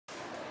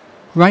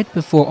Right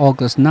before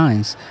August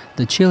 9th,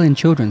 the Chilean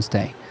Children's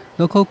Day,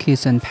 local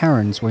kids and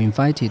parents were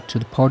invited to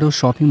the Portal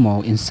shopping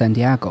mall in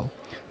Santiago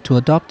to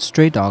adopt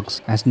stray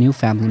dogs as new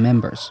family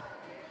members.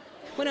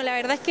 Bueno, la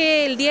verdad es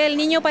que el Día del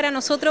Niño para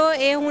nosotros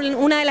es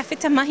una de las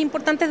fechas más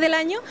importantes del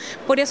año,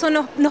 por eso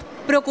nos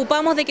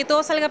preocupamos de que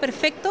todo salga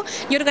perfecto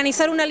y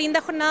organizar una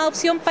linda jornada de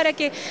adopción para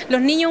que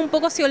los niños un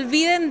poco se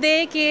olviden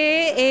de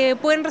que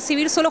pueden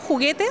recibir solo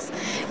juguetes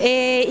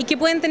y que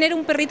pueden tener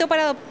un perrito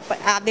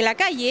de la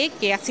calle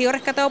que ha sido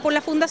rescatado por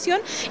la fundación,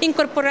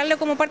 incorporarlo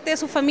como parte de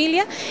su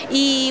familia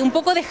y un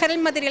poco dejar el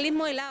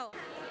materialismo de lado.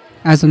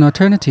 As an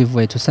alternative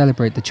way to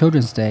celebrate the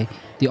Children's Day,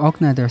 the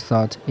organizer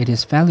thought it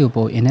is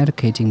valuable in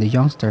educating the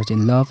youngsters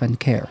in love and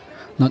care,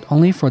 not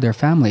only for their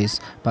families,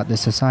 but the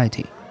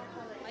society.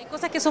 Hay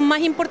cosas que son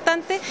más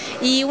importantes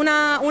y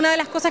una de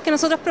las cosas que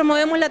nosotros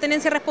promovemos es la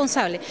tenencia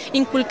responsable.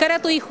 Inculcar a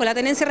tu hijo la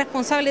tenencia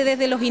responsable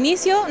desde los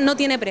inicios no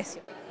tiene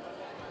precio.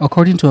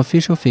 According to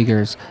official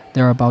figures,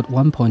 there are about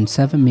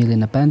 1.7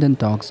 million abandoned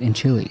dogs in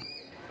Chile.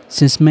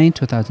 Since May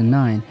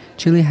 2009,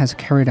 Chile has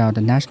carried out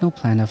a national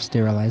plan of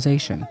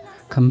sterilization,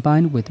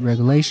 combined with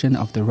regulation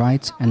of the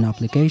rights and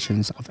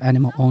obligations of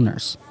animal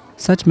owners.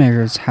 Such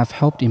measures have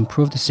helped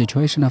improve the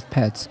situation of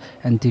pets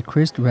and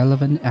decreased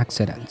relevant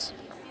accidents.